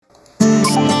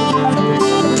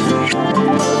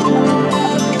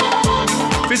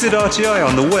Visit RTI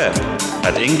on the web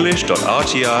at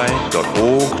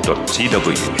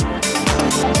english.rti.org.tw.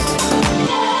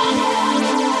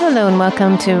 Hello and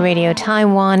welcome to Radio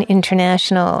Taiwan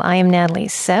International. I am Natalie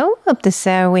So. Up this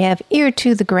hour we have Ear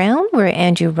to the Ground, where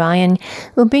Andrew Ryan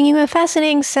will bring you a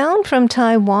fascinating sound from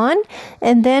Taiwan.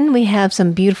 And then we have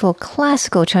some beautiful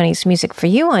classical Chinese music for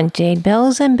you on jade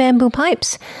bells and bamboo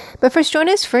pipes. But first join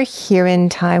us for Here in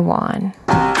Taiwan.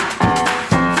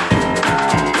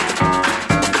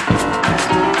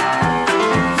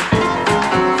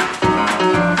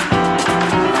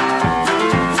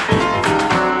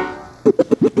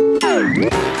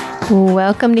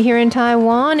 Welcome to Here in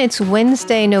Taiwan. It's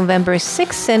Wednesday, November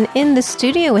 6th, and in the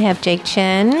studio we have Jake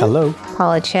Chen. Hello.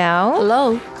 Paula Chow.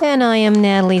 Hello. And I am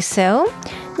Natalie So.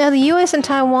 Now, the U.S. and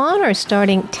Taiwan are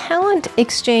starting talent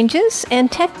exchanges, and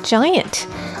tech giant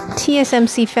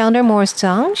TSMC founder Morris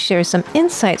Chang shares some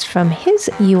insights from his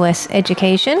U.S.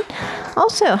 education.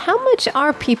 Also, how much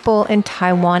are people in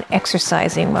Taiwan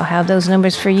exercising? We'll have those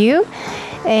numbers for you.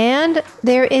 And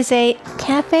there is a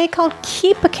cafe called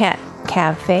Keep a Cat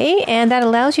Cafe, and that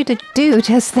allows you to do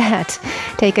just that.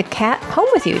 Take a cat home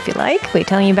with you if you like. We'll be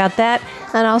telling you about that.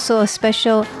 And also a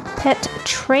special pet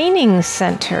training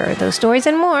center. Those stories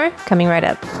and more coming right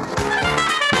up.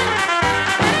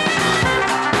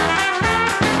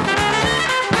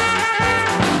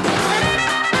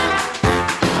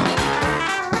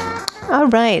 All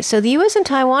right. So the U.S. and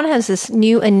Taiwan has this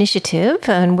new initiative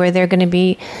where they're going to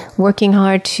be working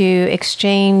hard to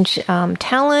exchange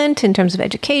talent in terms of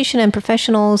education and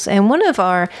professionals. And one of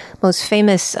our most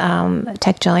famous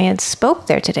tech giants spoke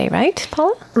there today, right,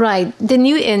 Paula? Right. The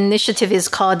new initiative is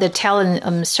called the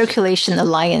Talent Circulation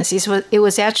Alliance. It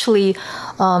was actually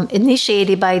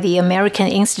initiated by the American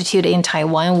Institute in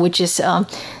Taiwan, which is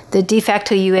the de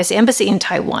facto U.S. Embassy in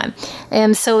Taiwan.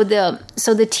 And so the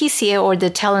TCA, or the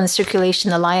Talent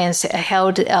Circulation Alliance,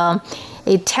 held a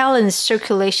talent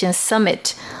circulation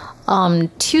summit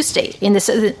Tuesday in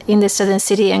the southern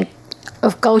city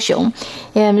of Kaohsiung.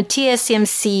 And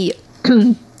TSMC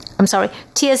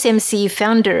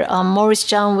founder Morris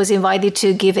Chang was invited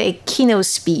to give a keynote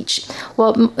speech.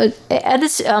 Well,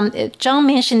 Chang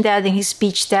mentioned that in his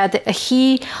speech that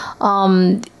he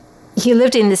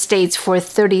lived in the States for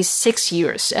 36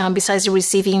 years. Besides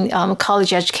receiving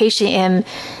college education and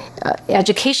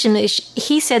education,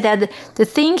 he said that the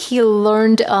thing he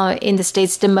learned in the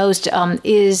States the most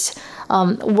is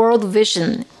world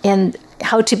vision and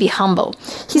how to be humble.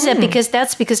 He said because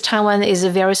Taiwan is a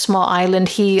very small island,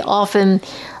 he often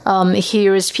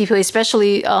hears people,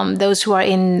 especially those who are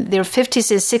in their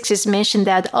 50s and 60s, mention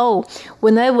that,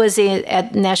 when I was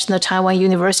at National Taiwan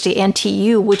University,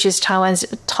 NTU, which is Taiwan's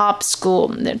top school,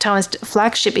 Taiwan's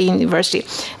flagship university,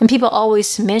 and people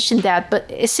always mention that, but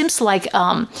it seems like,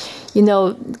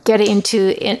 getting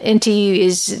into NTU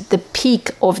is the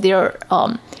peak of their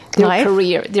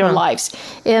career, their lives.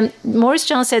 And Morris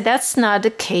Chang said that's not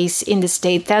the case in the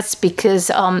States. That's because,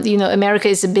 America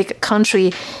is a big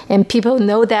country and people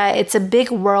know that it's a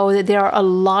big world. There are a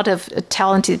lot of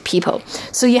talented people.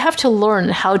 So you have to learn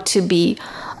how to be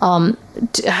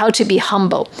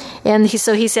humble. And he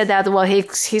said that,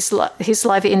 his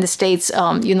life in the States,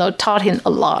 taught him a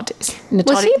lot.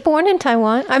 Was he born in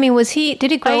Taiwan? I mean,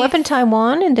 did he grow up in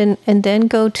Taiwan and then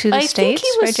go to the States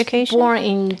for education? Born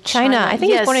in China. I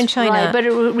think he was born in China. Right, but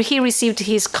he received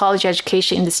his college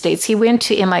education in the States. He went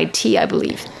to MIT, I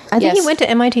believe. I think he went to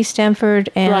MIT, Stanford,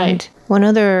 and one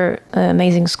other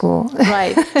amazing school.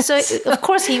 Right. So, of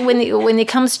course, when it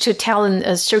comes to talent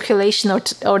circulation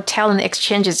or talent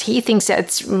exchanges, he thinks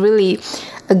that's really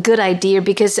a good idea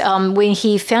because when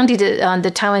he founded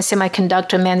the Taiwan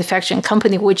Semiconductor Manufacturing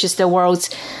Company, which is the world's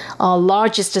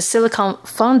largest silicon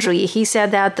foundry, he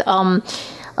said that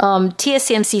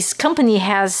TSMC's company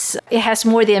has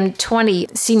more than 20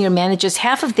 senior managers.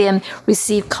 Half of them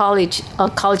received college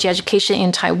education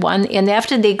in Taiwan, and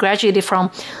after they graduated from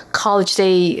college,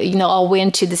 they all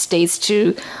went to the States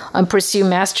to pursue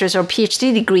master's or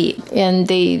PhD degree, and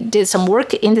they did some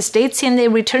work in the States, and they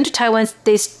returned to Taiwan.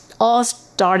 They all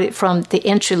started from the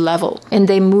entry level and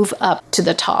they move up to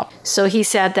the top. So he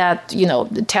said that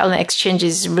the talent exchange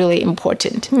is really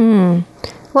important.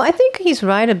 Well, I think he's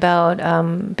right about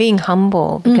being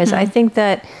humble because I think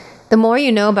that the more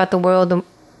you know about the world,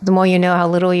 the more you know how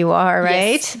little you are,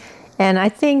 right? Yes. And I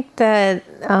think that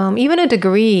even a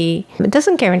degree, it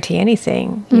doesn't guarantee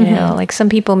anything. You know, like some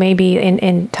people maybe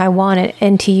in Taiwan,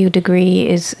 an NTU degree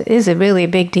is a really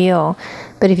big deal.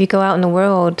 But if you go out in the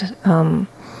world,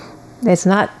 it's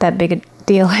not that big a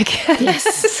deal, I guess.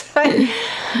 Yes.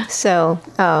 So,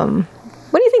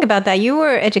 what do you think about that? You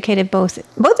were educated both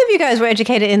of you guys were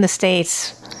educated in the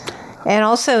States. And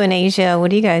also in Asia, what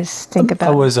do you guys think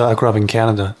about? I grew up in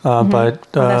Canada,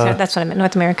 but That's what I meant,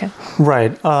 North America.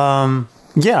 right.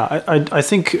 Yeah, I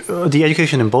think the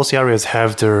education in both areas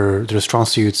have their strong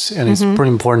suits, and it's pretty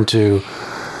important to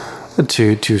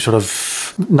sort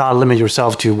of not limit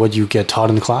yourself to what you get taught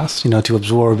in class, to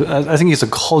absorb. I think it's a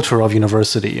culture of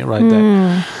university, right?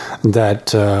 That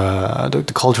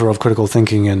the culture of critical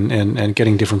thinking and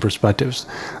getting different perspectives,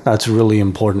 that's really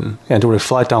important, and to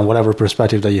reflect on whatever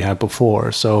perspective that you had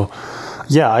before. So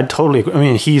yeah, I totally agree. I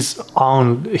mean, he's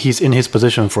in his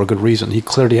position for a good reason. He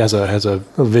clearly has a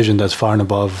vision that's far and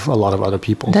above a lot of other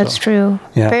people. That's true.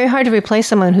 Yeah. Very hard to replace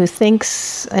someone who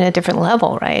thinks at a different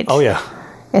level, right? Oh yeah.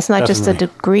 It's not just the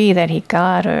Definitely. degree that he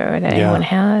got or that anyone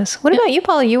has. What about you,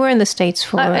 Paula? You were in the States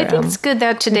for I think it's good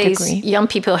that today's degree. young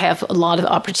people have a lot of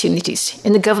opportunities,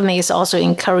 and the government is also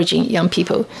encouraging young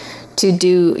people to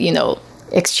do,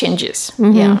 exchanges.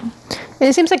 Yeah. And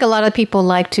it seems like a lot of people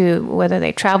like to, whether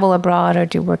they travel abroad or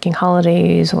do working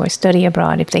holidays or study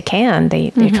abroad, if they can,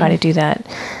 they try to do that.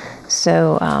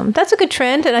 So that's a good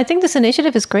trend. And I think this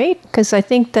initiative is great because I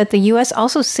think that the U.S.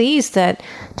 also sees that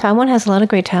Taiwan has a lot of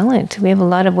great talent. We have a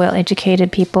lot of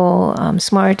well-educated people,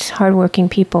 smart, hardworking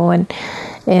people, and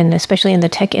especially in the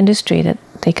tech industry that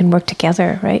they can work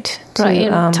together, right? Right.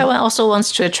 And Taiwan also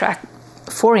wants to attract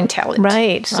foreign talent.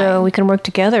 Right. So we can work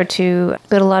together to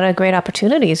build a lot of great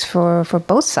opportunities for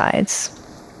both sides.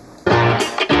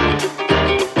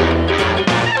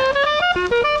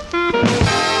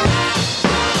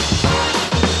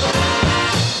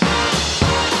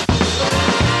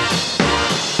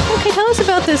 Okay, tell us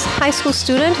about this high school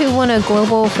student who won a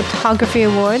Global Photography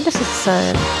Award. This is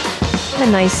a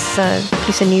nice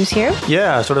piece of news here.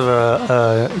 Yeah, sort of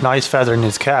a nice feather in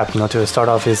his cap, to start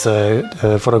off his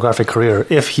photographic career,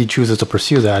 if he chooses to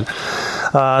pursue that.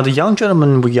 The young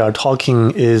gentleman we are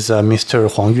talking is Mr.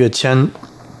 Huang Yueqian.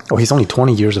 Oh, he's only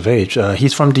 20 years of age.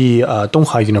 He's from the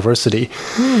Donghai University.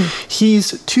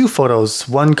 He's two photos,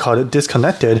 one called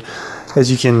Disconnected.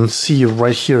 As you can see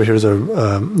right here, here's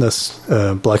this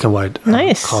black and white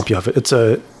Nice. copy of it. It's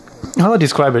how do I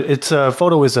describe it? It's a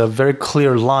photo is a very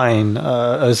clear line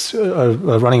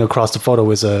running across the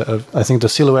photo is I think the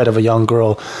silhouette of a young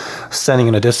girl standing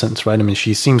in a distance, right? I mean,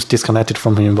 she seems disconnected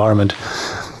from her environment.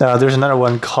 There's another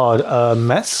one called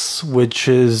Mess, which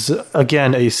is,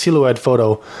 again, a silhouette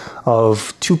photo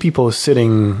of two people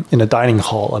sitting in a dining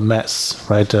hall, a mess,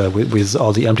 right, with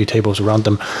all the empty tables around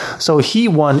them. So he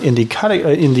won in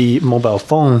the mobile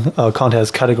phone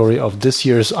contest category of this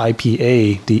year's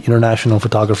IPA, the International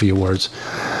Photography Awards.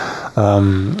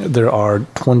 There are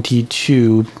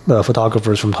 22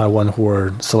 photographers from Taiwan who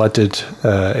were selected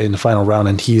in the final round,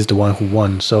 and he's the one who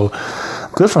won. So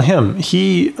good for him.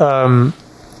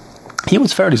 He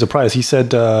was fairly surprised. He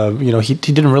said, he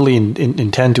didn't really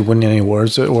intend to win any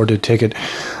awards or to take it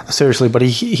seriously, but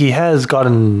he has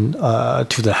gotten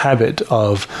to the habit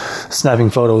of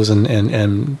snapping photos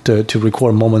and to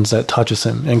record moments that touches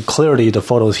him. And clearly, the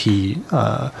photos he,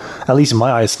 at least in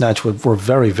my eyes, snatched were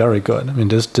very, very good. I mean,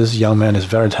 this young man is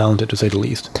very talented, to say the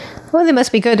least. Well, they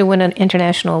must be good to win an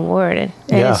international award. And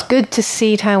it's good to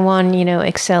see Taiwan,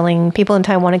 excelling, people in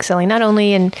Taiwan excelling, not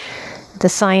only in the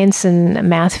science and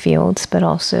math fields, but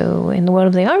also in the world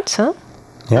of the arts, huh?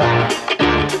 Yeah.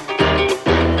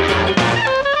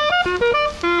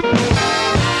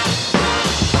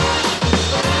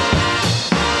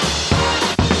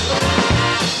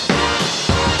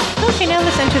 Okay, now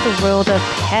let's enter the world of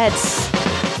pets.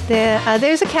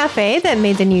 There's a cafe that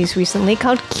made the news recently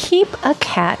called Keep a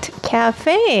Cat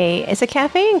Cafe. It's a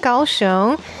cafe in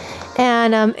Kaohsiung.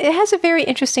 And it has a very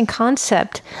interesting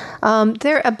concept.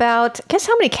 Guess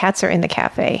how many cats are in the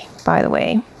cafe, by the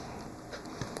way?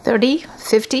 30,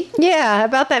 50? Yeah,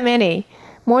 about that many.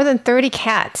 More than 30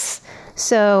 cats.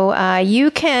 So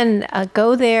you can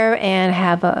go there and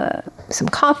have some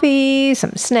coffee,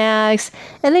 some snacks,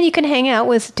 and then you can hang out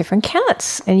with different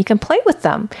cats and you can play with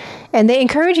them. And they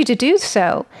encourage you to do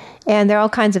so. And there are all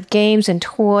kinds of games and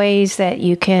toys that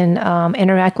you can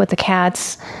interact with the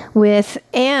cats with.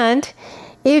 And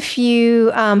if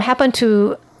you happen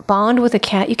to bond with a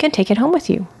cat, you can take it home with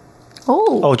you.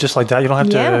 Oh, just like that? You don't have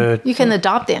to... You can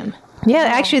adopt them. Yeah,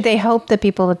 actually, they hope that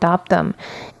people adopt them.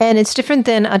 And it's different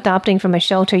than adopting from a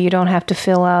shelter. You don't have to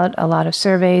fill out a lot of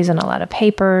surveys and a lot of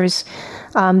papers.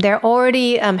 They're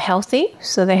already healthy,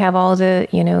 so they have all the,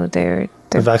 their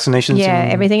The vaccinations? Yeah,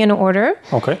 everything in order.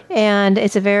 Okay. And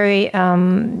it's a very...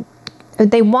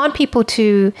 they want people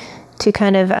to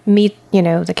kind of meet,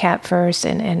 the cat first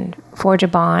and forge a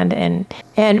bond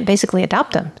and basically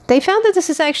adopt them. They found that this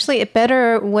is actually a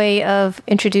better way of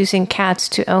introducing cats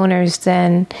to owners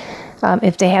than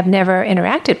if they have never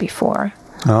interacted before.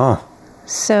 Oh.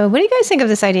 So, what do you guys think of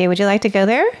this idea? Would you like to go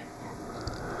there?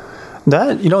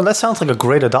 That sounds like a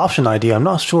great adoption idea. I'm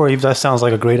not sure if that sounds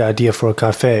like a great idea for a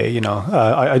cafe.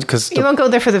 Because You won't go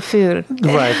there for the food.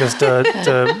 right, because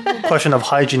the question of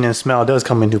hygiene and smell does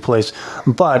come into place.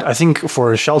 But I think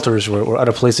for shelters or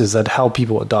other places that help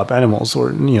people adopt animals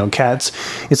or cats,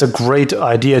 it's a great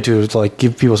idea to like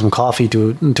give people some coffee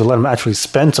to let them actually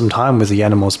spend some time with the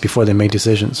animals before they make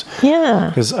decisions. Yeah.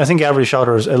 Because I think every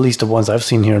shelter, at least the ones I've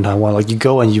seen here in Taiwan, like you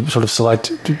go and you sort of select,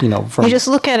 from You just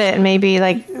look at it and maybe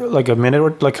like a minute or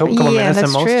like a couple of minutes at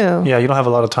that's most. true. Yeah, you don't have a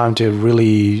lot of time to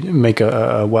really make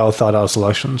a well thought out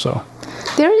selection. So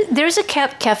There's a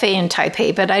cat cafe in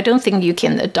Taipei, but I don't think you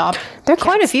can adopt. there are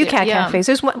quite a cats few there. cat Yeah. cafes.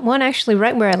 There's one actually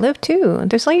right where I live too.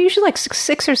 There's usually like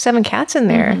six or seven cats in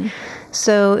there.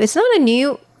 So it's not a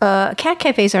new cat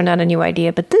cafes are not a new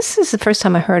idea, but this is the first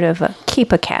time I heard of a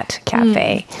Keep a Cat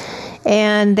cafe.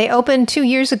 And they opened 2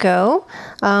 years ago.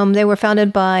 They were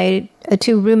founded by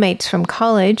two roommates from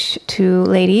college, two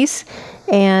ladies,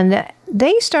 and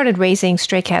they started raising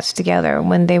stray cats together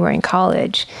when they were in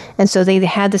college. And so they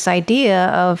had this idea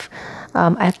of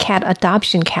a cat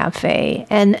adoption cafe.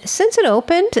 And since it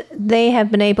opened, they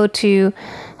have been able to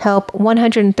help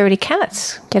 130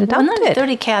 cats get adopted.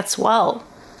 130 cats. Wow.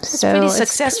 It's pretty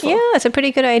successful. It's a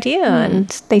pretty good idea, and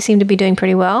they seem to be doing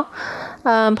pretty well.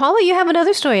 Paula, you have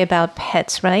another story about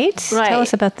pets, right? Right. Tell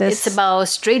us about this. It's about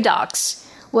stray dogs.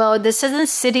 Well, the southern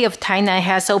city of Tainan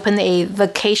has opened a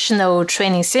vocational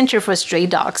training center for stray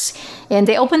dogs. And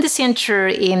they opened the center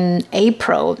in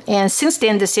April. And since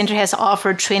then, the center has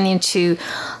offered training to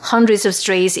hundreds of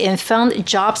strays and found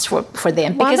jobs for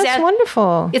them. Wow, that's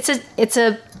wonderful. It's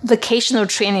a vocational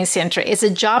training center. It's a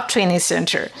job training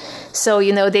center. So,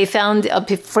 they found,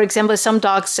 for example, some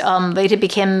dogs later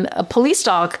became a police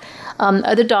dog.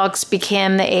 Other dogs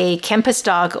became a campus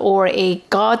dog or a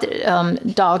guard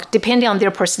dog, depending on their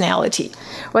personality.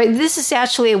 Right? This is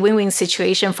actually a win-win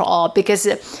situation for all because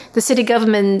the city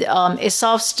government it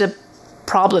solves the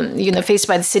problem faced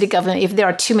by the city government if there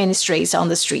are too many strays on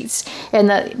the streets,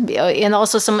 and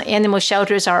also some animal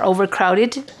shelters are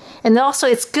overcrowded, and also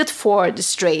it's good for the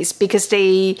strays because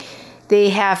they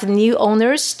have new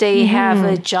owners, they have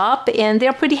a job, and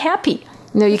they're pretty happy.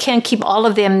 You can't keep all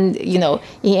of them, in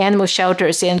animal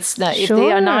shelters, and if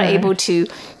they are not able to,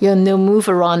 move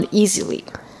around easily.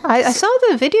 I saw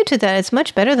the video to that. It's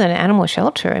much better than an animal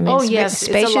shelter. I mean, it's a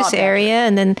spacious area,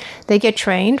 and then they get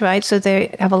trained, right? So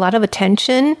they have a lot of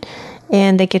attention,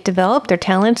 and they get developed. Their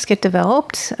talents get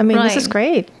developed. I mean, This is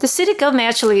great. The city government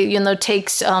actually,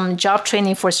 takes job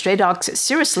training for stray dogs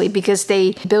seriously because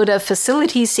they build up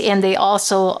facilities and they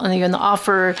also,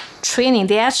 offer training.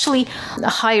 They actually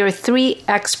hire 3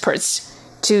 experts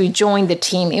to join the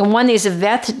team, and one is a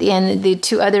vet, and the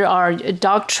 2 other are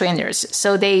dog trainers.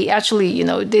 So they actually,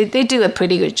 they do a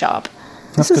pretty good job.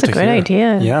 This is a great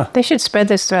idea. Yeah, they should spread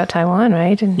this throughout Taiwan,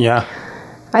 right? And yeah.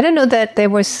 I didn't know that there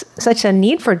was such a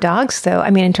need for dogs, though. I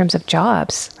mean, in terms of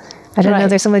jobs. I didn't know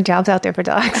there's so many jobs out there for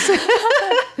dogs.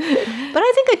 But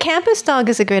I think a campus dog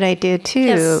is a great idea,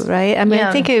 too, right? I mean,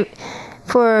 I think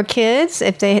for kids,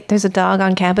 if there's a dog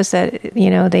on campus that,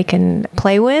 they can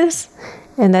play with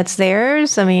and that's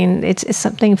theirs, I mean, it's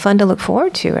something fun to look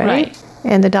forward to, right?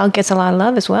 And the dog gets a lot of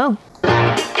love as well.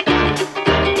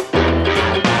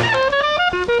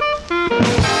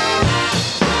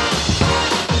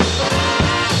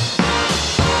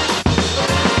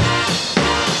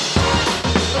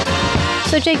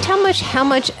 So, Jake, tell us how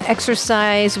much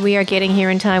exercise we are getting here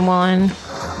in Taiwan.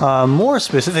 More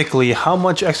specifically, how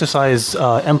much exercise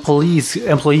employees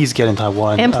get in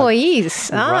Taiwan? Employees,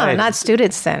 right. Not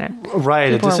students then.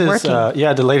 Right. People this are is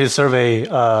working. the latest survey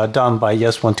done by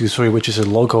Yes123, which is a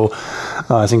local,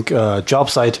 job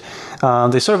site.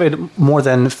 They surveyed more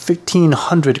than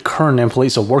 1,500 current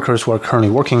employees or workers who are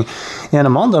currently working, and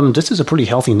among them, this is a pretty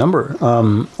healthy number.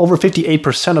 Over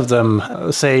 58% of them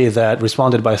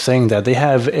responded by saying that they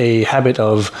have a habit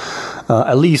of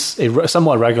at least a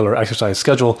somewhat regular exercise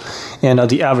schedule, and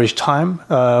the average time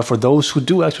for those who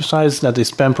do exercise that they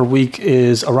spend per week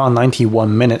is around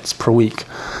 91 minutes per week.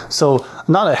 So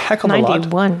not a heck of a lot.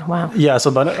 91, wow. Yeah, so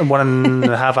about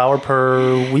 1.5 hour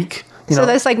per week. So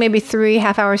that's like maybe 3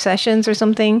 half-hour sessions or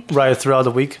something? Right, throughout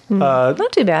the week.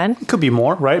 Not too bad. Could be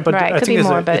more, right? But I think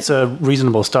it's a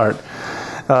reasonable start.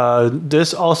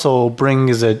 This also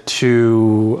brings it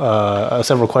to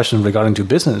several questions regarding to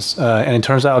business. And it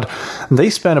turns out they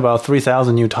spend about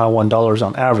 3,000 new Taiwan dollars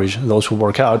on average, those who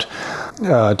work out,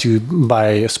 to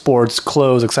buy sports,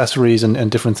 clothes, accessories, and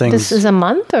different things. This is a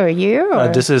month or a year? Or?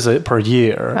 This is per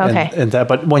year. Okay.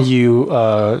 But when you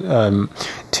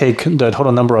take the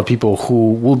total number of people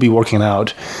who will be working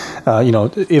out,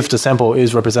 if the sample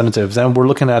is representative, then we're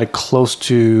looking at close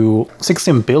to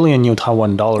 16 billion new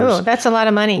Taiwan dollars. Oh, that's a lot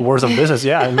of money. Worth of business.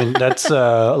 Yeah, I mean, that's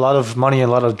a lot of money and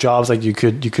a lot of jobs that you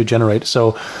could generate.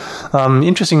 So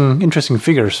interesting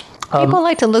figures. People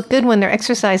like to look good when they're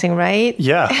exercising, right?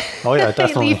 Yeah. Oh, yeah,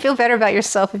 definitely. You feel better about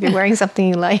yourself if you're wearing something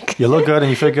you like. You look good and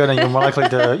you feel good and you're more likely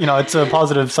to, it's a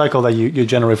positive cycle that you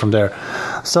generate from there.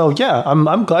 So, yeah,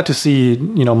 I'm glad to see,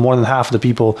 more than half of the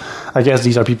people, I guess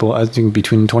these are people, I think,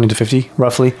 between 20 to 50,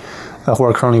 roughly, who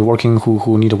are currently working,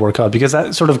 who need to work out, because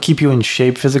that sort of keep you in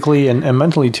shape physically and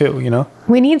mentally too,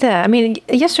 We need that. I mean,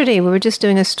 yesterday we were just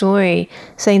doing a story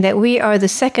saying that we are the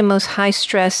second most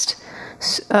high-stressed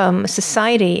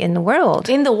society in the world.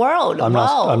 In the world. I'm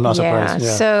not surprised.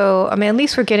 Yeah. So, I mean, at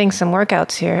least we're getting some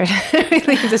workouts here to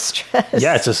relieve the stress.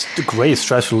 Yeah, it's a great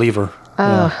stress reliever.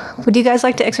 Oh, would you guys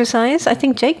like to exercise? I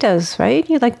think Jake does, right?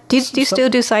 Do you still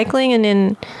do cycling and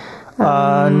then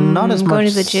not as much going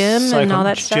to the gym and all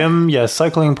that stuff? Gym, yeah.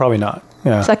 Cycling, probably not.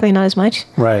 Yeah. Cycling, not as much.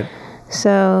 Right.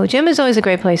 So, gym is always a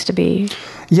great place to be.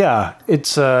 Yeah,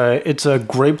 it's a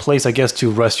great place, I guess,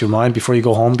 to rest your mind before you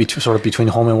go home, sort of between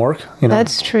home and work.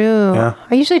 That's true. Yeah.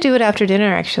 I usually do it after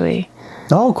dinner, actually.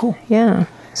 Oh, cool. Yeah.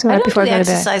 So I right don't before really I go to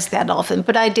bed. exercise that often,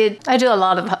 but I do a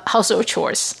lot of household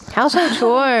chores, Household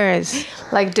chores.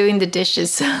 like doing the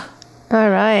dishes. All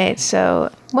right.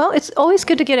 So, well, it's always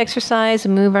good to get exercise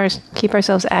and keep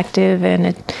ourselves active,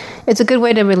 and it's a good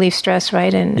way to relieve stress,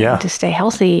 right? And to stay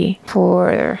healthy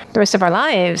for the rest of our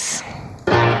lives.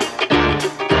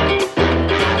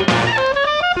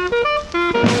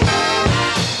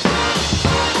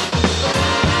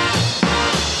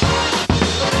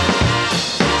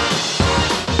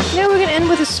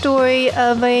 With a story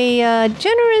of a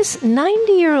generous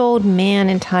 90-year-old man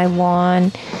in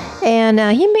Taiwan. And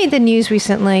he made the news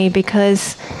recently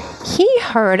because he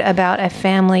heard about a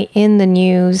family in the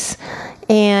news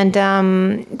and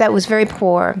that was very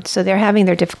poor. So they're having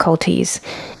their difficulties.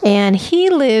 And he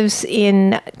lives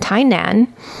in Tainan.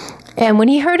 And when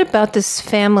he heard about this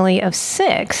family of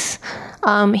 6,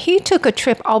 he took a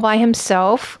trip all by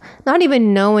himself, not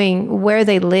even knowing where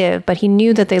they live, but he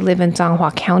knew that they live in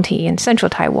Changhua County in central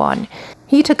Taiwan.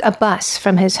 He took a bus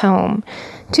from his home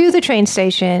to the train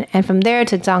station and from there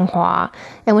to Changhua.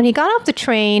 And when he got off the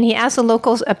train, he asked the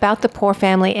locals about the poor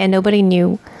family and nobody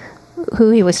knew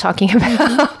who he was talking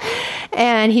about.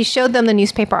 And he showed them the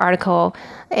newspaper article.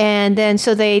 And then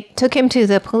so they took him to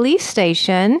the police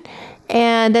station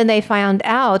and then they found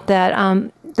out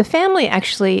that the family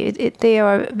actually, they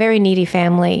are a very needy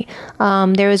family.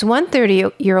 There is one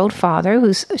 30-year-old father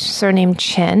who's surnamed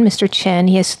Chen, Mr. Chen.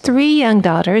 He has 3 young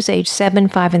daughters, aged 7,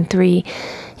 5, and 3.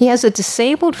 He has a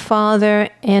disabled father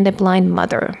and a blind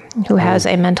mother who has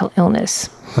a mental illness.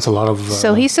 That's a lot of...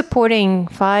 So he's supporting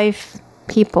 6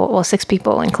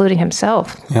 people, including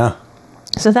himself. Yeah.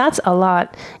 So that's a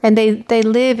lot. And they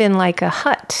live in like a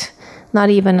hut. Not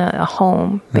even a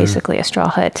home, basically a straw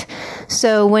hut.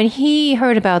 So when he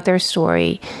heard about their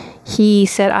story, he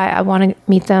said, I want to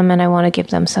meet them and I want to give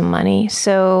them some money.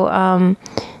 So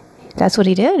that's what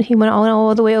he did. He went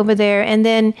all the way over there. And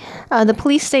then the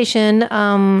police station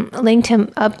linked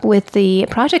him up with the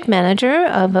project manager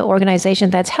of an organization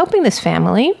that's helping this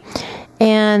family.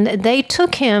 And they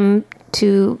took him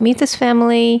to meet this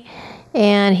family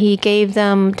and he gave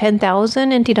them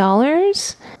 10,000 NT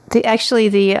dollars. The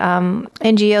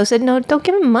NGO said, no, don't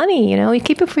give him money. You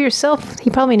keep it for yourself. He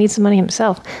probably needs the money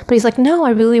himself. But he's like, no,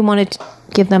 I really wanted to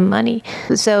give them money.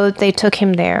 So they took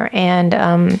him there and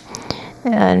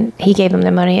he gave them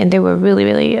the money and they were really,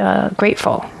 really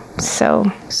grateful. So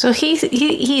he's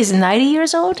 90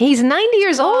 years old? He's 90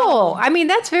 years old. I mean,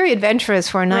 that's very adventurous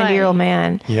for a 90-year-old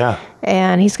man. Yeah.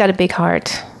 And he's got a big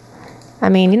heart. I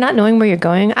mean, not knowing where you're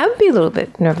going, I would be a little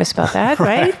bit nervous about that,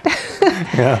 right?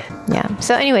 Yeah. Yeah.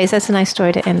 So anyways, that's a nice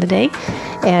story to end the day.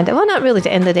 And, well, not really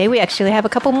to end the day. We actually have a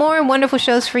couple more wonderful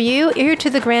shows for you. Ear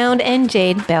to the Ground and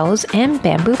Jade Bells and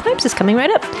Bamboo Pipes is coming right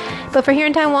up. But for here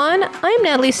in Taiwan, I'm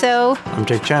Natalie So. I'm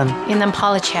Jake Chen. And I'm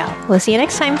Paula Chow. We'll see you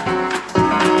next time.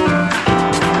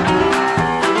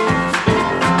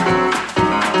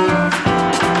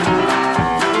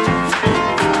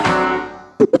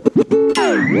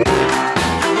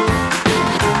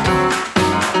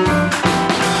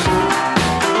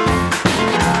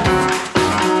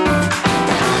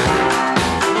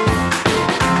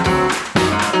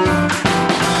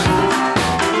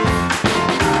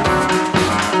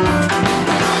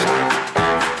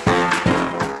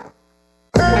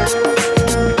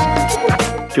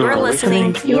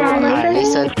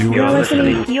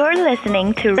 You're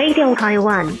listening to Radio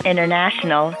Taiwan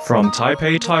International From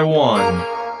Taipei, Taiwan.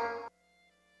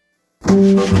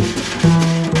 You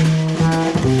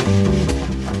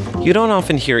don't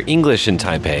often hear English in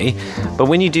Taipei, but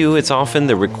when you do, it's often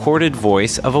the recorded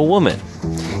voice of a woman.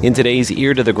 In today's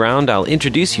Ear to the Ground, I'll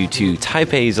introduce you to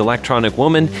Taipei's electronic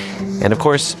woman, and of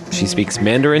course, she speaks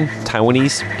Mandarin,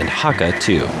 Taiwanese, and Hakka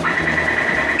too.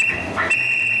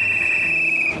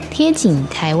 贴紧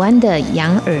台湾的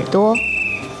羊耳朵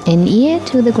An ear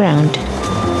to the ground.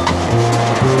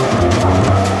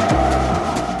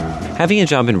 Having a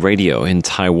job in radio in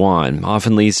Taiwan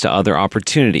often leads to other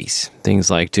opportunities,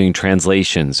 things like doing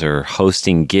translations or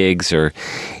hosting gigs or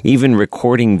even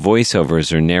recording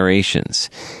voiceovers or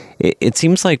narrations. It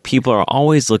seems like people are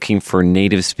always looking for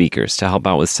native speakers to help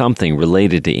out with something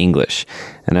related to English,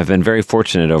 and I've been very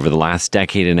fortunate over the last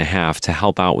decade and a half to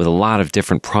help out with a lot of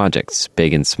different projects,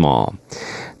 big and small.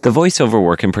 The voiceover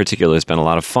work in particular has been a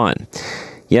lot of fun.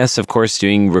 Yes, of course,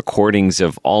 doing recordings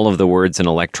of all of the words in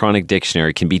an electronic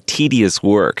dictionary can be tedious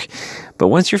work, but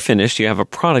once you're finished, you have a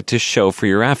product to show for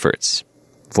your efforts.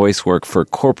 Voice work for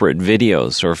corporate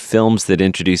videos or films that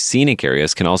introduce scenic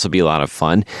areas can also be a lot of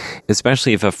fun,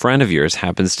 especially if a friend of yours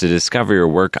happens to discover your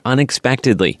work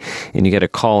unexpectedly and you get a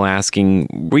call asking,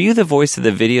 "Were you the voice of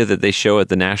the video that they show at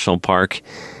the national park?"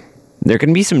 There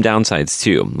can be some downsides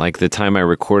too, like the time I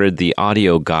recorded the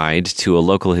audio guide to a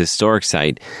local historic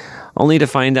site, only to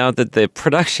find out that the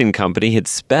production company had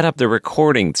sped up the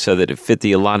recording so that it fit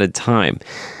the allotted time.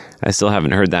 I still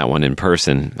haven't heard that one in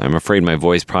person. I'm afraid my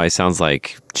voice probably sounds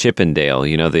like Chippendale,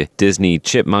 you know, the Disney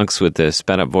chipmunks with the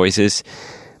sped up voices.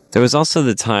 There was also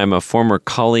the time a former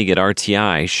colleague at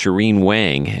RTI, Shireen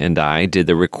Wang, and I did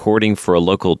the recording for a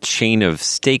local chain of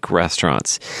steak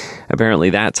restaurants. Apparently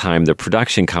that time the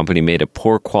production company made a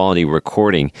poor quality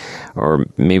recording, or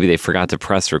maybe they forgot to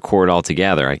press record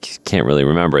altogether. I can't really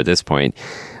remember at this point.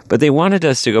 But they wanted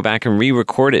us to go back and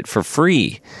re-record it for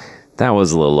free. That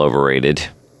was a little overrated.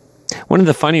 One of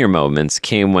the funnier moments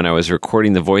came when I was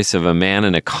recording the voice of a man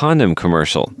in a condom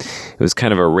commercial. It was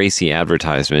kind of a racy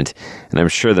advertisement, and I'm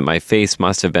sure that my face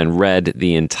must have been red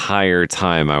the entire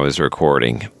time I was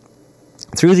recording.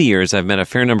 Through the years, I've met a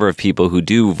fair number of people who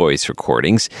do voice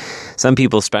recordings. Some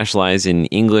people specialize in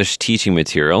English teaching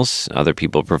materials. Other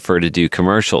people prefer to do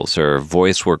commercials or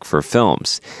voice work for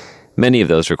films. Many of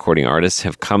those recording artists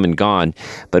have come and gone,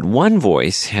 but one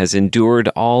voice has endured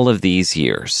all of these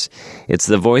years. It's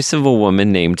the voice of a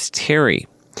woman named Terry.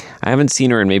 I haven't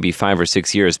seen her in maybe 5 or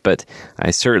 6 years, but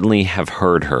I certainly have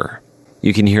heard her.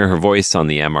 You can hear her voice on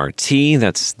the MRT,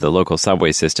 that's the local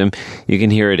subway system. You can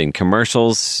hear it in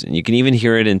commercials. You can even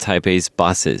hear it in Taipei's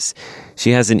buses.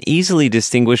 She has an easily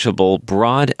distinguishable,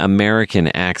 broad American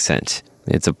accent.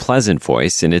 It's a pleasant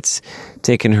voice, and it's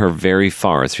taken her very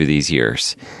far through these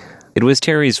years. It was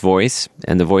Terry's voice,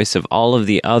 and the voice of all of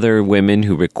the other women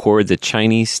who record the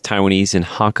Chinese, Taiwanese, and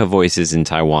Hakka voices in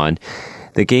Taiwan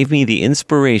that gave me the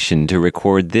inspiration to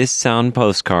record this sound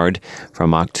postcard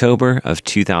from October of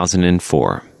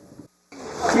 2004.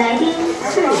 来宾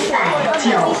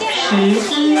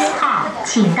491号，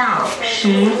请到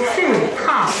14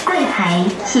号柜台，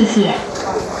谢谢。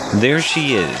 There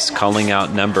she is, calling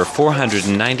out number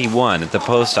 491 at the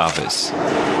post office.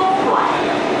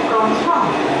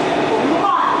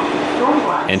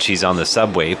 And she's on the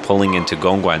subway pulling into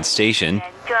Gongguan Station.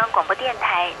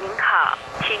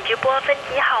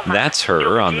 That's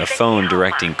her on the phone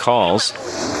directing calls.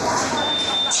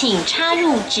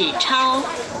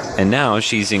 And now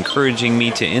she's encouraging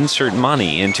me to insert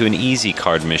money into an Easy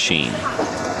Card machine.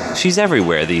 She's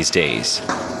everywhere these days.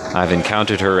 I've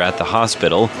encountered her at the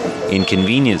hospital, in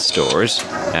convenience stores,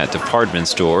 at department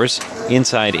stores,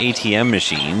 inside ATM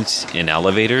machines, in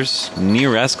elevators,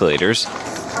 near escalators,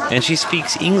 and she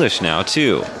speaks English now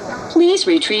too. Please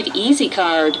retrieve Easy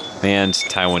Card. And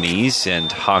Taiwanese and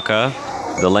Hakka,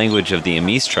 the language of the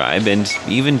Amis tribe, and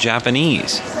even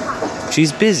Japanese.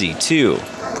 She's busy too,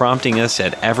 prompting us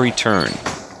at every turn.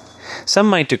 Some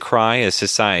might decry a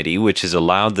society which has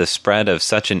allowed the spread of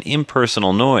such an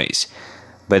impersonal noise.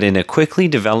 But in a quickly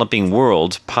developing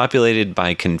world populated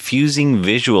by confusing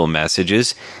visual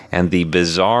messages and the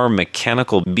bizarre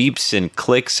mechanical beeps and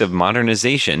clicks of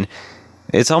modernization,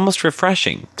 it's almost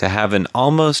refreshing to have an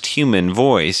almost human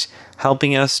voice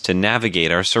helping us to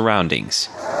navigate our surroundings.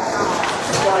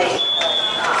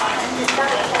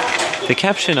 The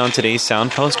caption on today's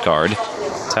sound postcard,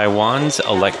 Taiwan's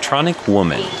Electronic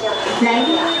Woman. 来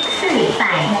宾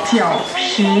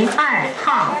492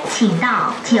号，请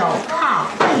到9号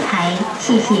柜台，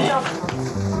谢谢。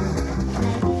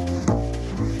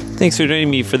 Thanks for joining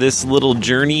me for this little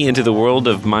journey into the world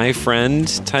of my friend,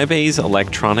 Taipei's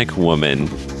Electronic Woman.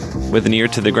 With an ear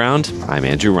to the ground, I'm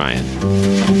Andrew Ryan.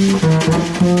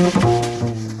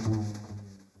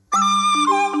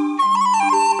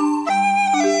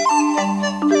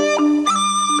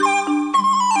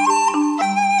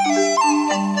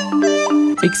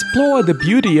 explore the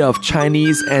beauty of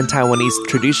Chinese and Taiwanese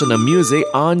traditional music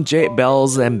on Jade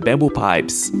Bells and Bamboo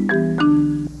Pipes.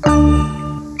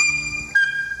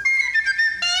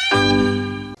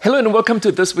 Hello and welcome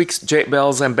to this week's Jade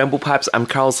Bells and Bamboo Pipes. I'm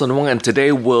Carlson Wong, and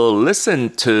today we'll listen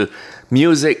to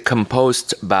music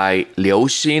composed by Liu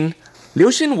Xin. Liu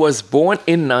Xin was born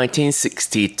in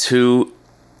 1962,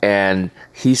 and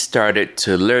he started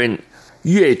to learn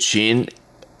yueqin,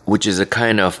 which is a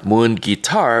kind of moon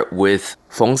guitar, with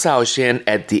Feng Shaoxian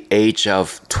at the age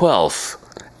of 12.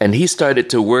 And he started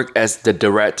to work as the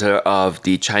director of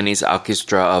the Chinese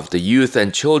Orchestra of the Youth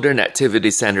and Children Activity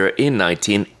Center in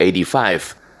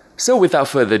 1985. So without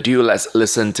further ado, let's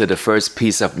listen to the first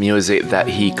piece of music that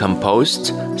he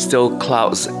composed, Still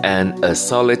Clouds and a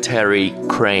Solitary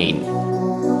Crane.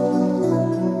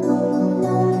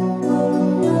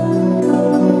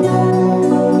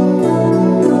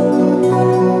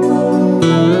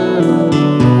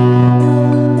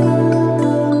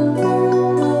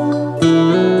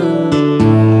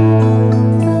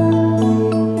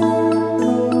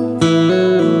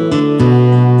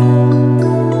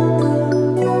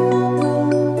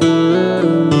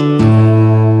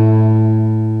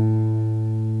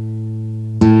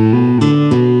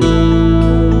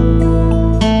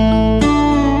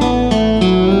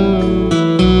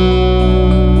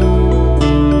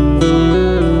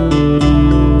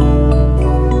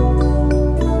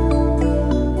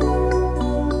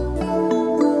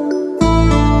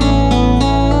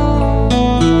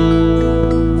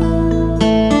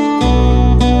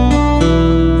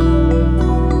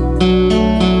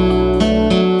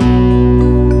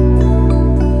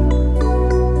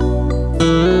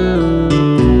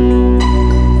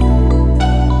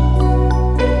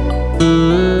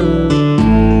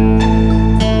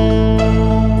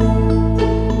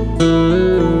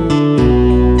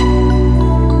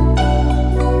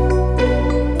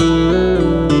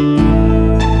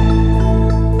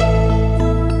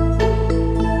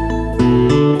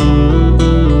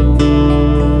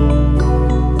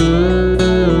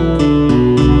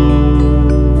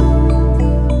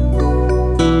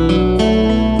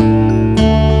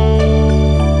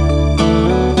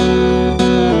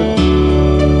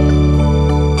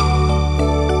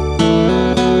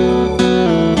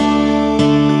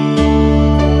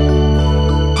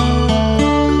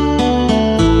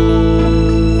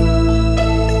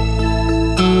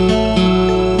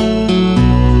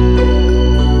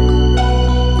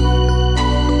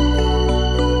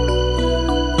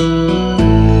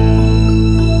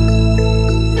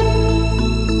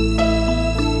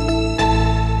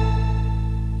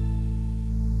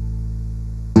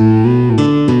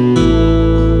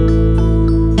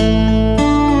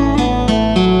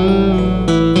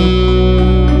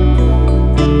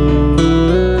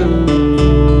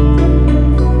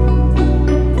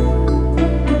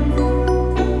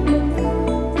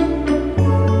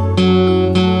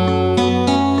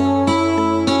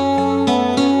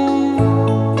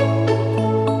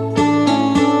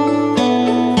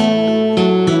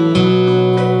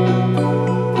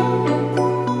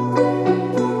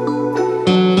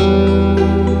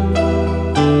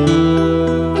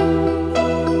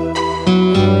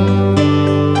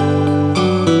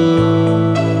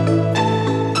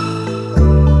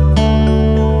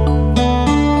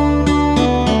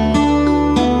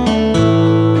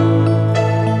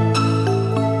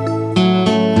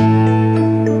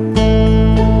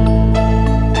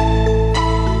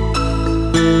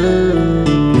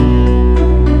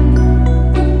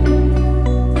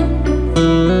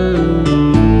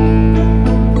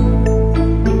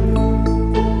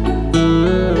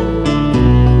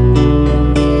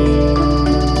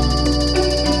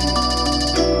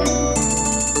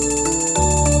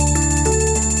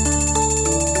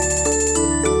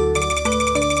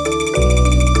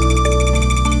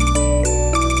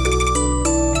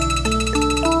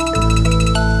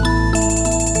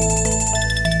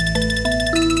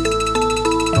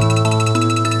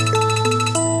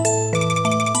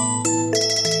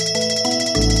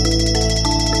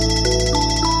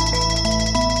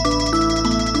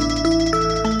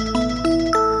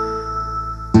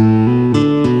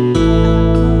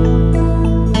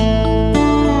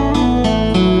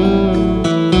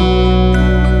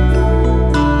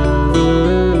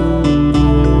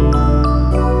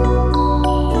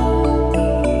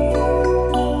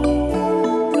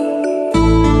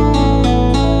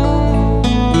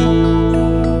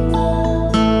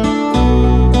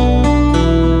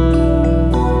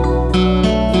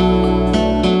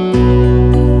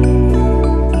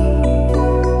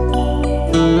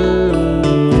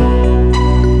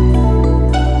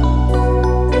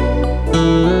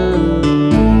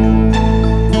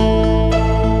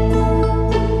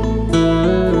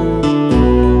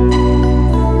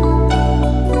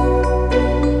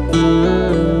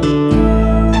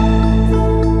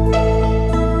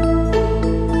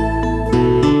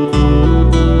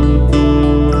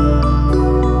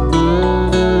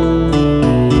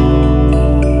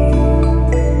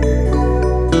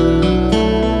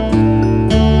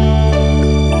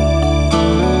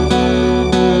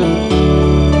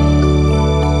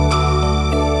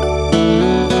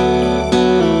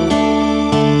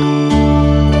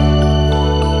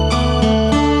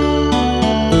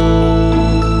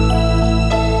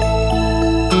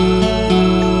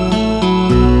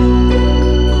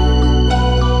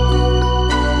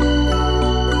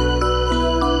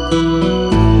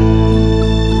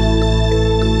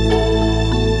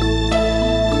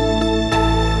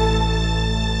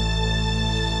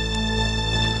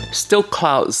 Still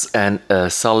Clouds and a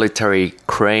Solitary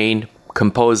Crane,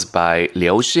 composed by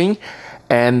Liu Xin.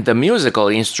 And the musical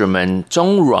instrument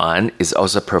zhongruan is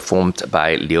also performed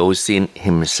by Liu Xin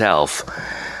himself.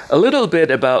 A little bit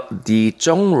about the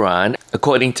zhongruan,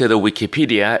 according to the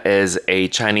Wikipedia, is a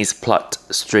Chinese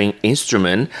plucked string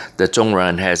instrument. The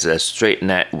zhongruan has a straight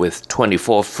net with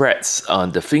 24 frets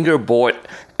on the fingerboard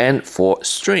and 4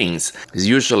 strings. It's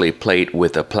usually played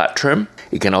with a plectrum.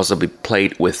 It can also be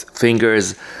played with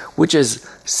fingers, which is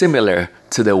similar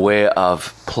to the way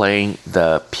of playing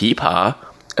the pipa,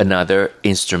 another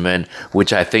instrument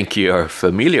which I think you're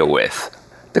familiar with.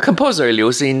 The composer Liu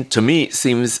Xin, to me,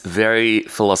 seems very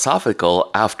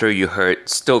philosophical after you heard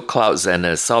Still Clouds and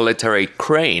a Solitary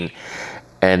Crane.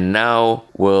 And now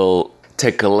we'll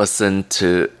take a listen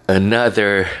to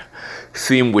another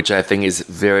theme which I think is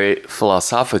very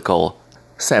philosophical,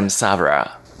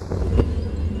 Samsara.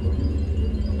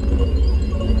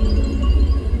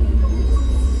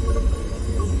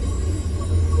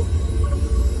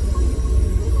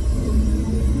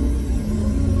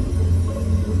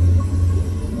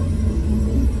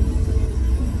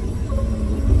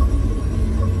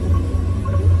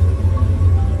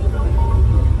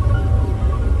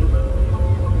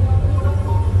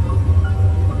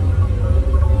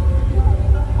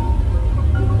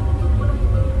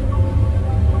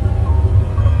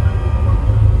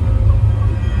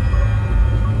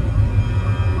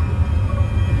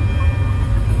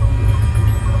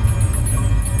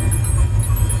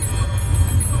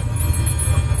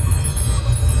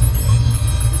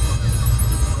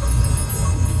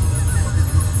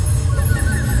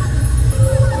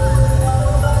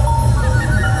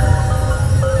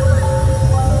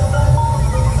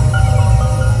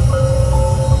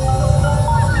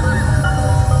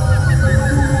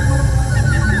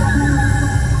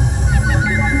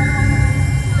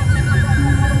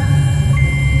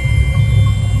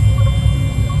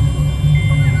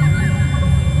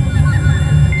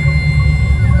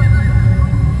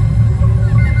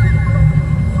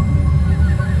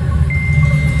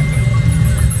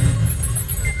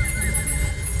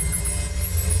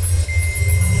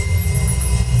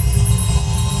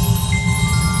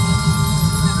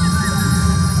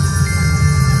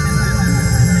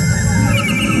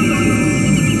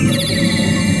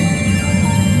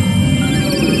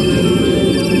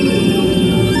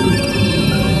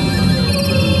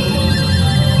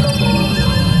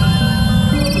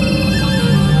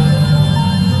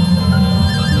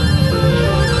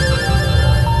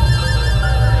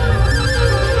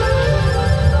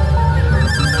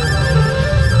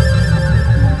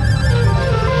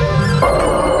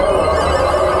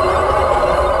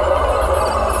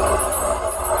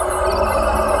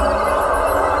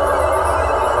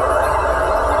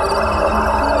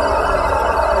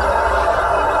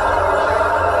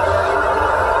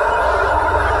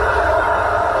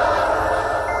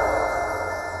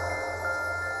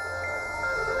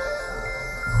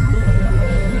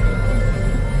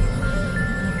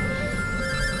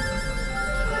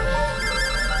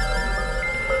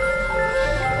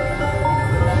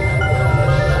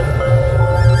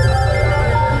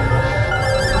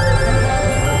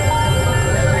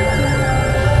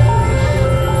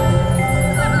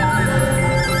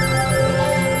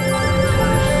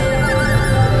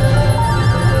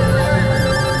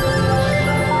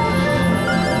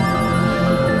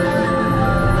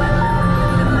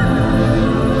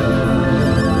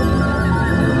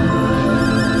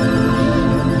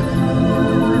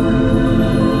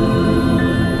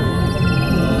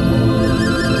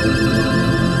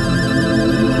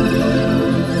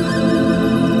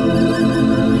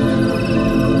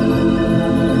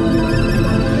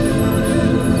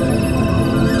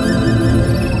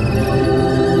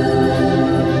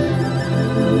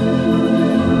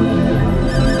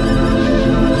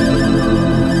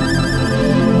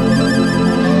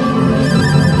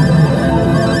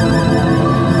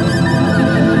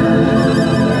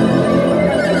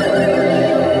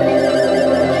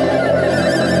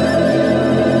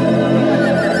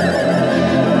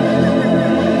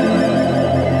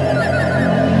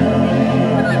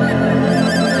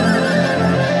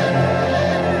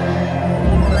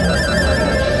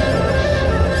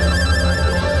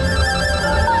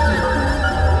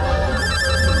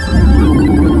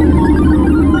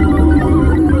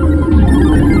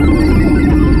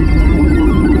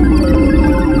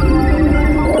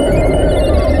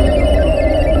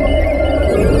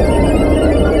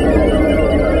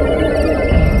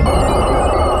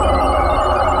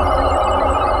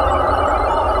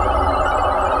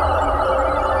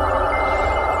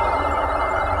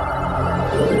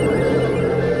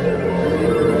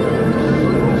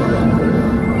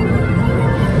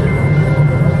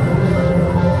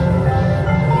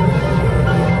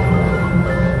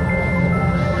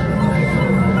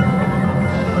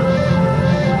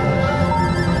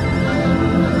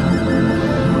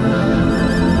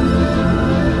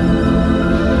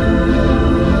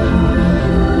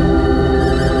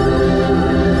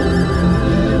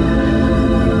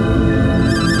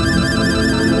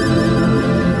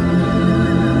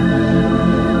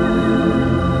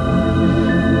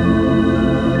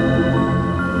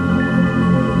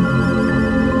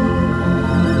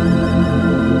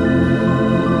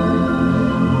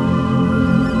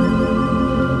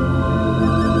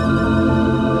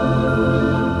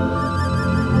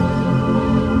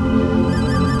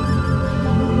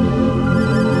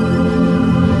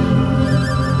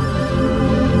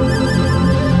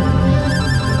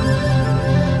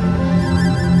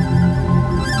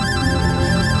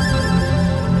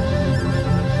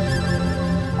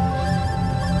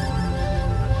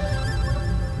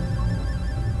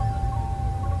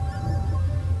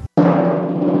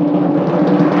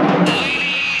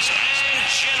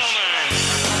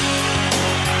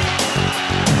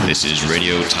 This is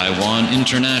Radio Taiwan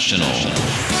International.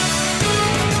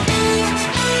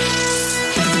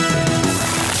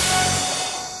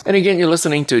 And again, you're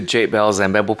listening to Jade Bells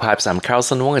and Bamboo Pipes. I'm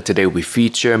Carlson Wong, and today we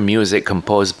feature music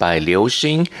composed by Liu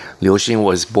Xin. Liu Xin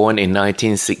was born in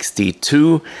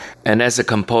 1962, and as a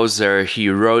composer, he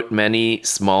wrote many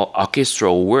small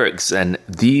orchestral works, and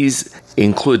these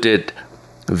included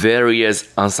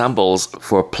various ensembles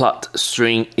for plucked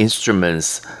string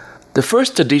instruments. The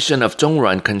first edition of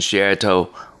Zhongruan Concerto,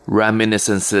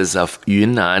 Reminiscences of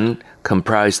Yunnan,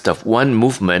 comprised of one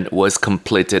movement, was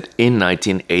completed in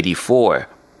 1984.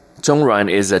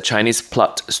 Zhongruan is a Chinese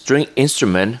plucked string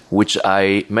instrument, which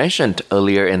I mentioned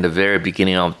earlier in the very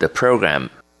beginning of the program.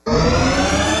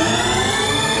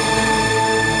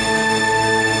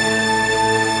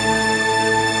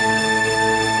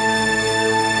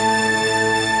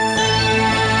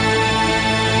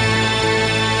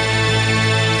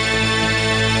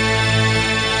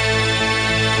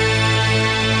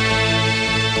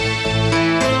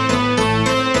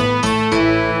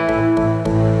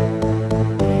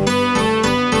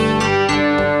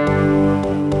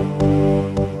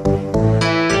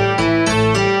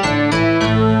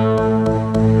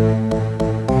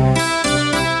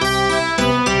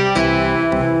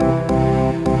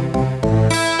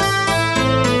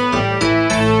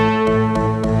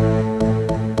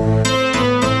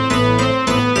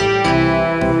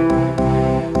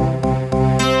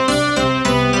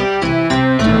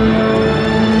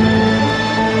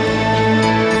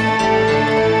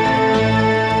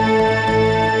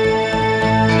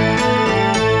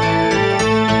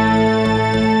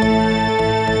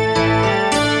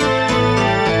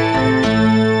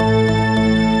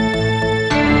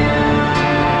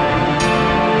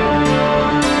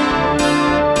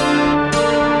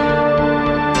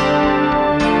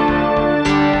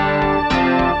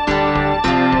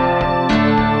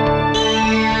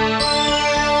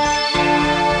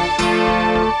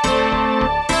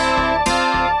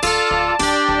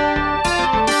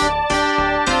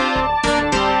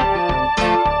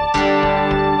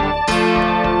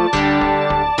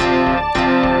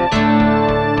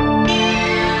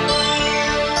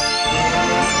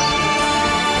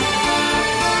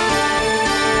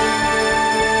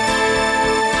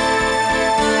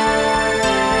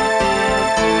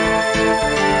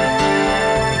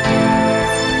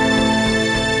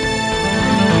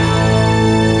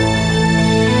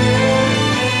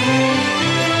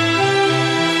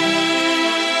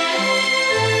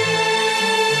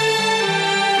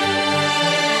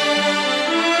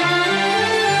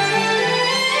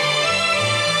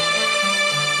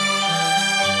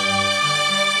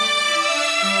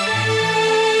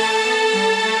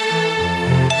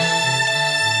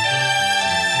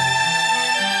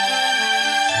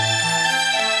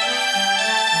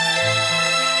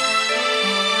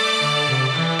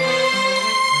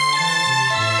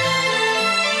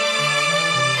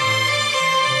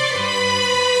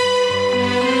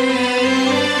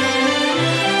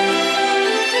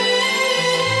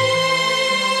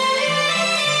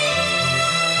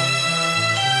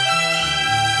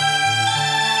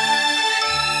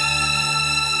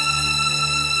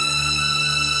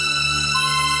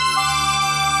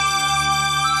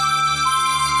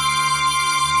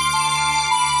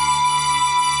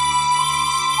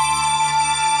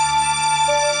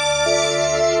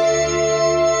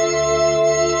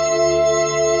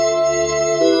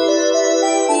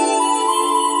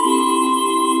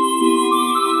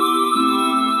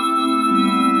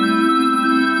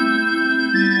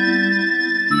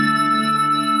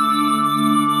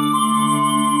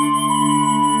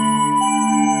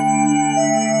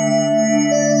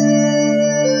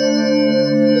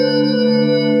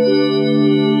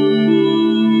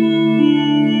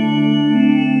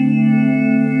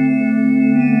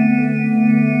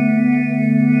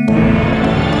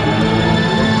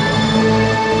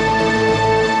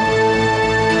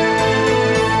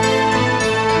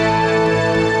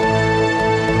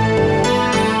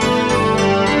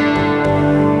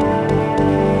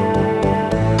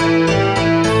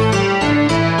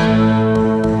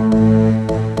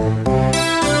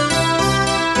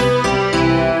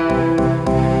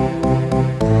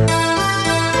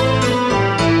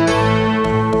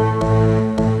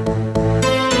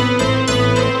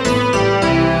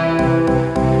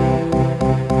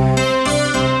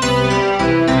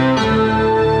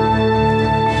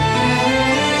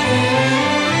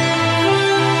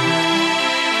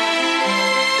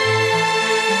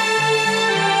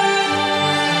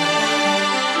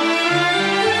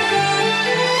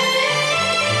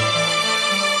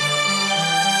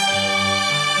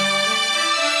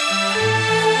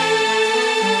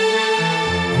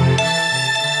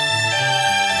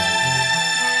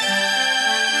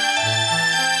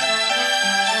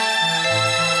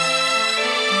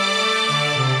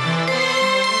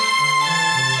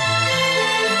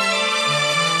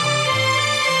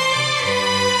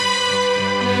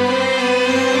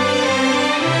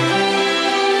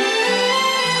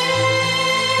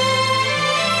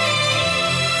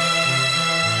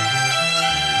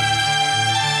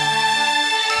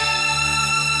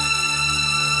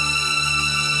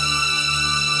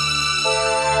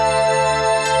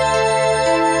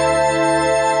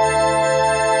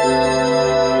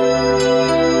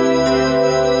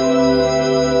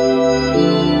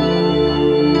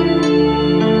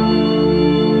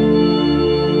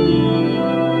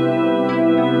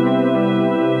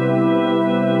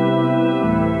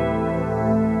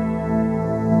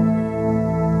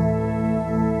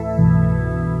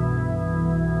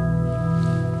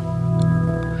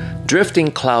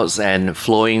 drifting clouds and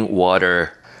flowing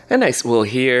water. And next, we'll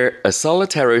hear A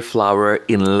Solitary Flower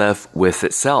in Love with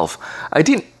Itself. I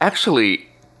didn't actually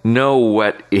know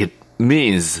what it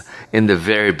means in the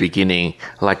very beginning.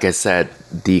 Like I said,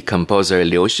 the composer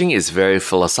Liu Xin is very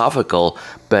philosophical,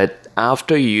 but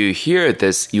after you hear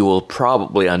this, you will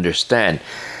probably understand.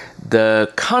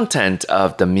 The content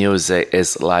of the music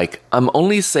is like, I'm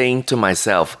only saying to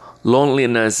myself,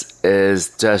 loneliness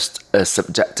is just a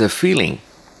subjective feeling.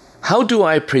 How do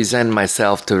I present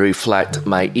myself to reflect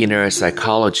my inner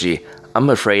psychology? I'm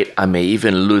afraid I may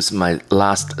even lose my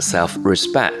last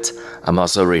self-respect. I'm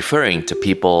also referring to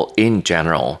people in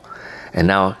general. And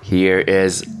now here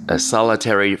is A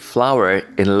Solitary Flower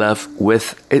in Love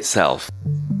with Itself.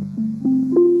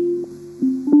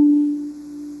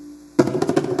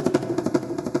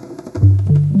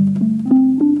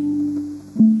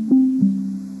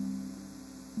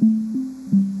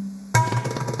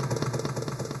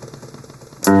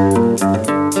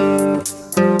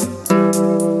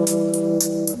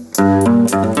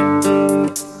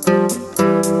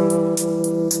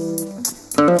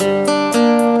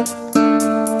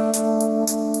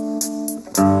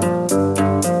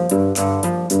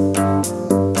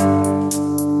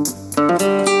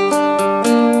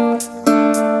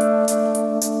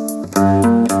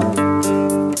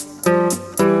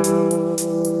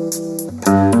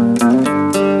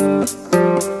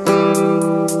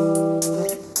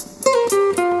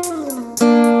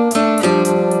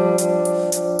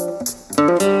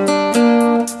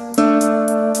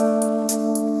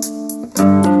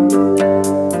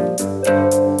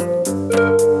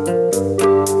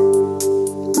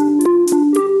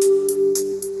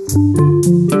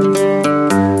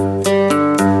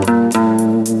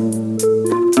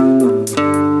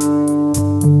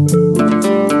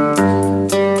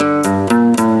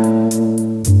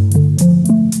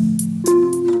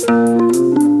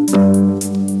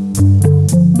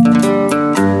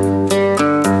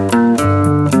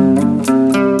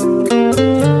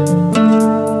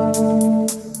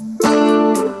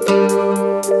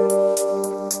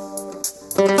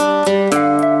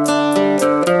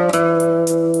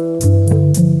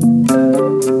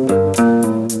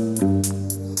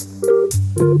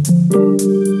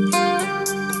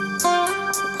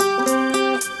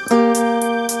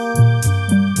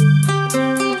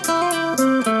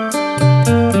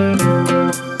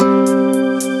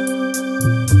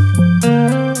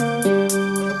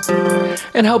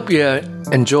 And hope you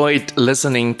enjoyed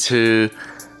listening to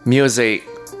music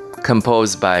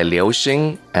composed by Liu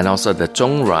Xin, and also the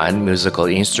zhongruan musical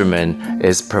instrument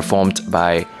is performed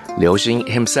by Liu Xin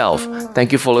himself.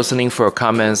 Thank you for listening. For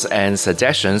comments and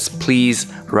suggestions, please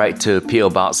write to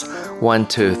PO Box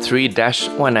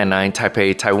 123-199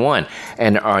 Taipei, Taiwan.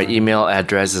 And our email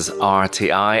address is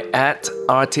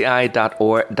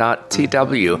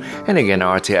rti@rti.org.tw. And again,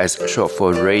 RTI is short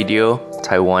for Radio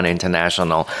Taiwan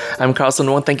International. I'm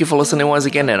Carlson Wong. Thank you for listening once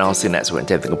again, and I'll see you next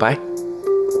Wednesday. Goodbye.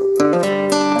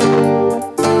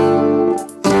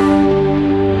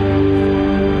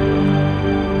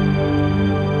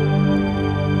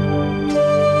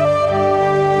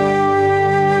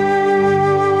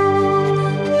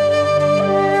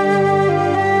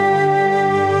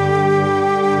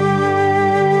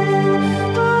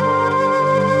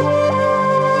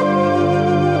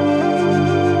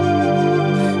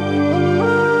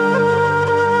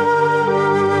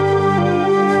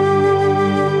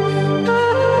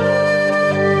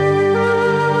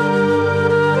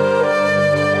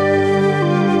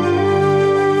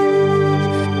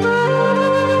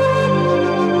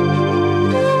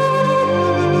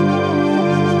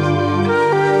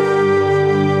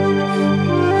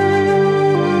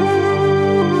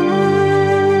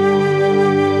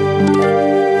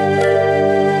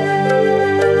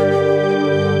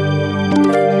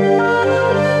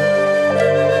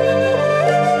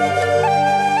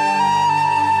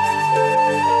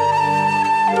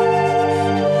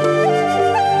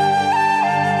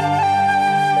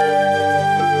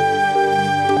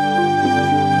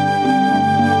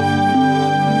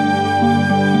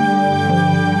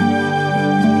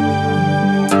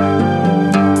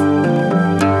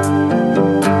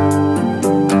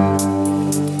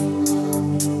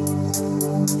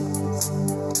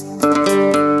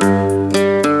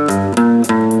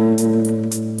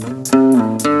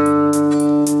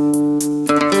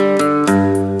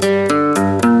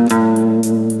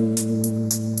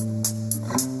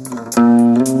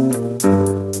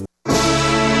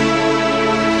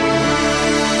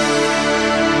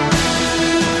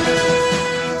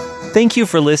 Thank you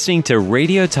for listening to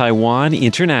Radio Taiwan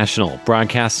International,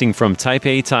 broadcasting from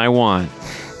Taipei, Taiwan.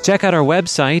 Check out our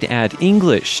website at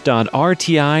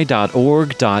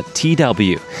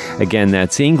english.rti.org.tw. Again,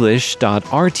 that's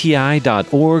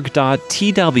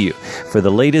english.rti.org.tw for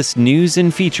the latest news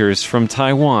and features from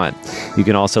Taiwan. You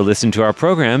can also listen to our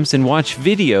programs and watch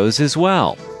videos as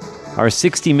well. Our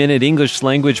 60-minute English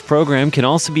language program can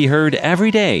also be heard every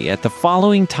day at the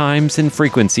following times and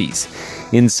frequencies.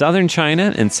 In southern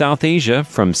China and South Asia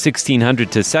from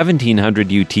 1600 to 1700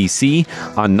 UTC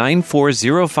on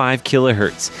 9405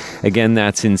 kHz. Again,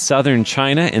 that's in southern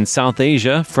China and South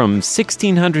Asia from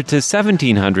 1600 to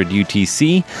 1700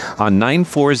 UTC on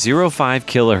 9405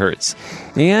 kHz.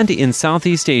 And in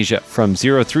Southeast Asia from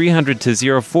 0300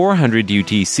 to 0400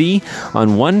 UTC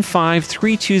on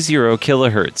 15320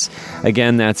 kHz.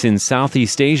 Again, that's in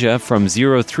Southeast Asia from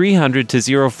 0300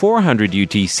 to 0400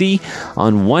 UTC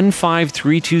on 15320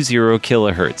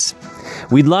 kHz.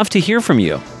 We'd love to hear from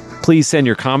you. Please send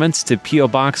your comments to P.O.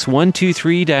 Box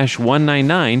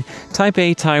 123-199,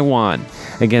 Taipei, Taiwan.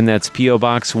 Again, that's P.O.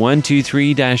 Box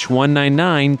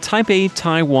 123-199, Taipei,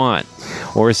 Taiwan.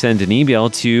 Or send an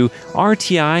email to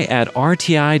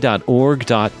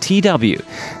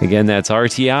rti@rti.org.tw. Again, that's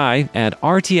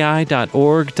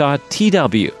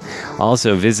rti@rti.org.tw.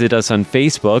 Also, visit us on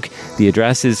Facebook. The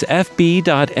address is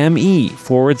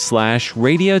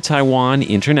fb.me/Radio Taiwan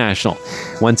International.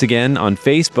 Once again, on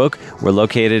Facebook, we're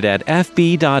located at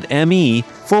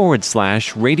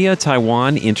fb.me/Radio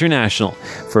Taiwan International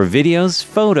for videos,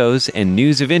 photos, and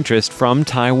news of interest from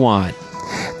Taiwan.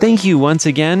 Thank you once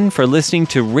again for listening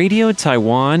to Radio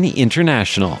Taiwan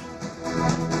International.